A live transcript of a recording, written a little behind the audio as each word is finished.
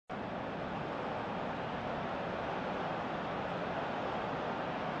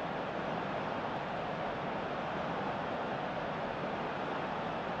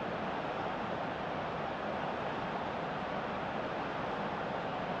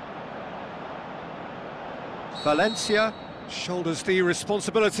Valencia shoulders the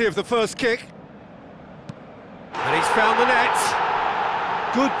responsibility of the first kick. And he's found the net.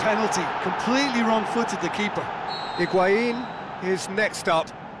 Good penalty, completely wrong-footed the keeper. Higuain is next up.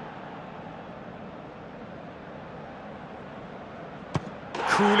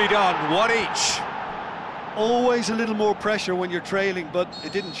 Coolly done, one each. Always a little more pressure when you're trailing, but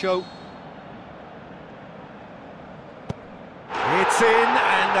it didn't show. It's in,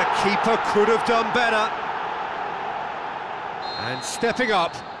 and the keeper could have done better. And stepping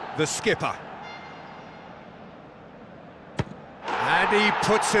up, the skipper. And he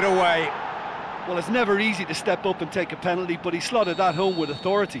puts it away. Well, it's never easy to step up and take a penalty, but he slotted that home with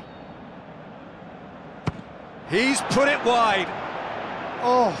authority. He's put it wide.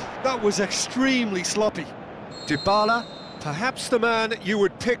 Oh, that was extremely sloppy. Dybala, perhaps the man you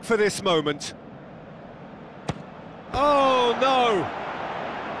would pick for this moment. Oh, no!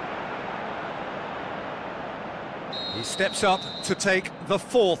 He steps up to take the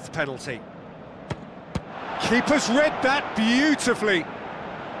fourth penalty. Keeper's read that beautifully.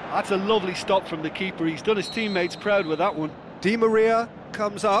 That's a lovely stop from the keeper. He's done his teammates proud with that one. Di Maria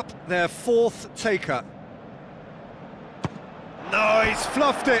comes up, their fourth taker. No, he's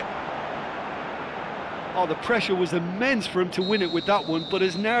fluffed it. Oh, the pressure was immense for him to win it with that one, but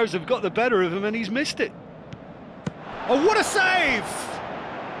his nerves have got the better of him and he's missed it. Oh, what a save!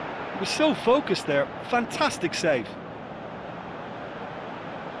 He was so focused there. Fantastic save.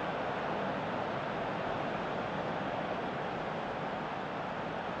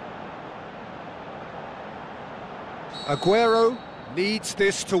 Aguero needs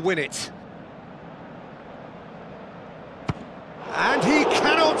this to win it. And he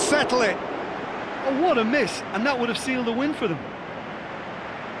cannot settle it. Oh, what a miss, and that would have sealed the win for them.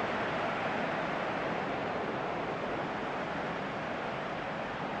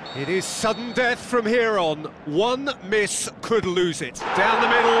 It is sudden death from here on. One miss could lose it. Down the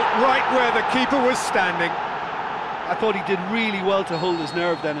middle, right where the keeper was standing. I thought he did really well to hold his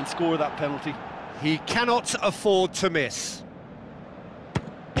nerve then and score that penalty. He cannot afford to miss.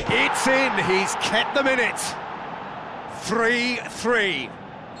 It's in, he's kept them in it. 3-3.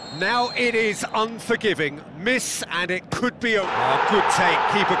 Now it is unforgiving. Miss and it could be a... Oh, good take,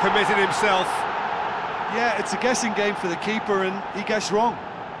 keeper committed himself. Yeah, it's a guessing game for the keeper and he guessed wrong.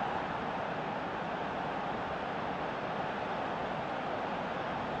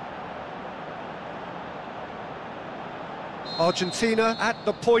 Argentina at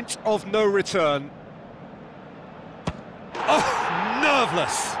the point of no return. Oh,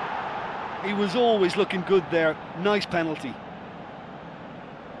 nerveless! He was always looking good there. Nice penalty.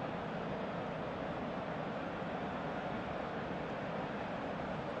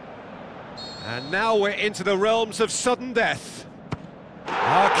 And now we're into the realms of sudden death.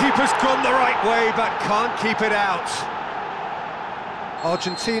 Our keeper's gone the right way, but can't keep it out.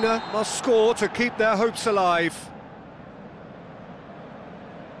 Argentina must score to keep their hopes alive.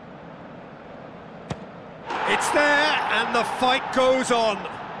 It's there, and the fight goes on.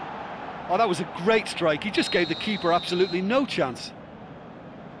 Oh, that was a great strike. He just gave the keeper absolutely no chance.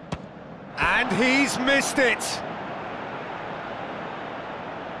 And he's missed it.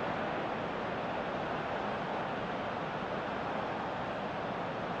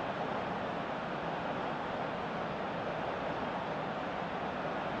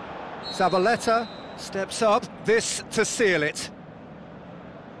 Zabaleta steps up, this to seal it.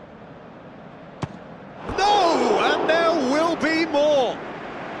 No! And there will be more!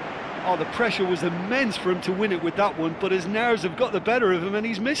 Oh, the pressure was immense for him to win it with that one, but his nerves have got the better of him and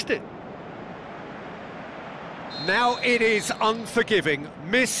he's missed it. Now it is unforgiving.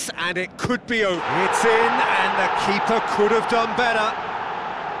 Miss and it could be over. It's in and the keeper could have done better.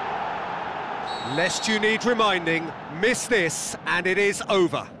 Lest you need reminding, miss this and it is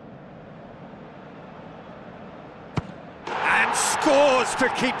over. And scores to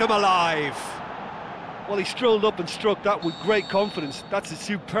keep them alive. Well, he strolled up and struck that with great confidence. That's a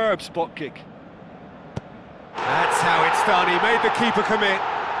superb spot kick. That's how it's done. He made the keeper commit.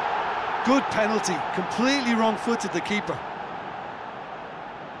 Good penalty. Completely wrong-footed the keeper.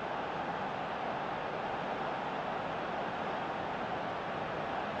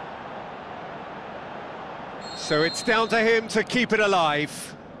 So it's down to him to keep it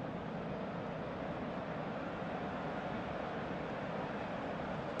alive.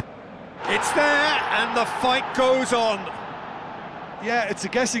 It's there, and the fight goes on. Yeah, it's a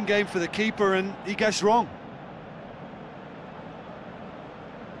guessing game for the keeper, and he guessed wrong.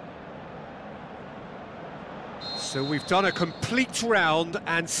 So we've done a complete round,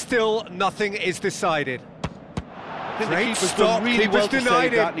 and still nothing is decided. I think the keeper's done really well to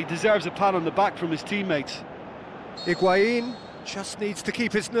save that, and he deserves a pat on the back from his teammates. Higuain just needs to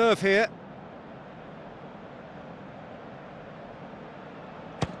keep his nerve here.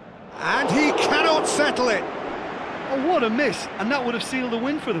 And he cannot settle it. Oh, what a miss, and that would have sealed the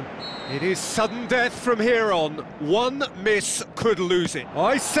win for them. It is sudden death from here on. One miss could lose it.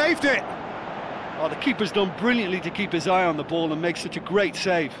 I saved it. Oh, the keeper's done brilliantly to keep his eye on the ball and make such a great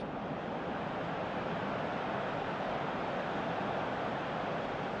save.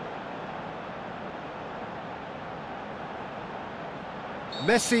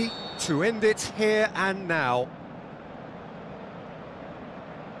 Messi to end it here and now.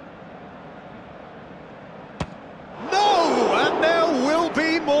 No! And there will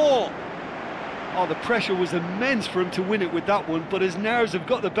be more! Oh, the pressure was immense for him to win it with that one, but his nerves have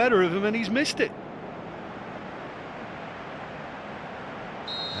got the better of him and he's missed it.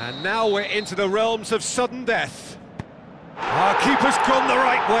 And now we're into the realms of sudden death. Our keeper's gone the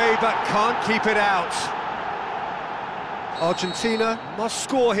right way, but can't keep it out. Argentina must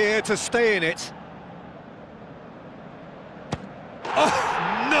score here to stay in it.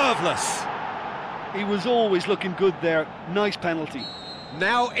 Oh, nerveless. He was always looking good there. Nice penalty.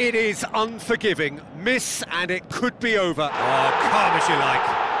 Now it is unforgiving. Miss and it could be over. Oh, calm as you like.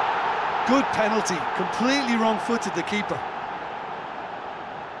 Good penalty. Completely wrong-footed, the keeper.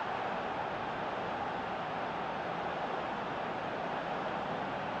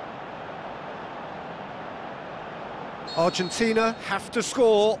 Argentina have to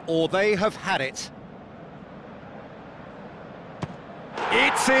score or they have had it.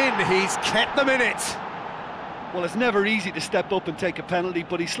 It's in, he's kept them in it. Well, it's never easy to step up and take a penalty,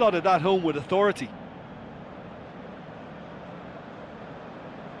 but he slotted that home with authority.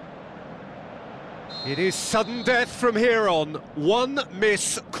 It is sudden death from here on. One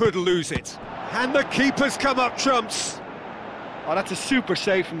miss could lose it. And the keeper's come up trumps. Oh, that's a super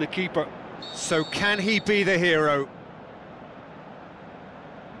save from the keeper. So can he be the hero?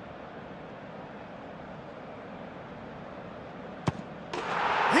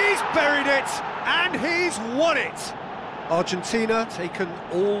 He's buried it, and he's won it! Argentina taken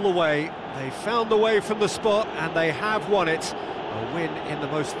all the way. They found the way from the spot, and they have won it. A win in the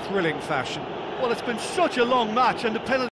most thrilling fashion. Well, it's been such a long match, and the penalty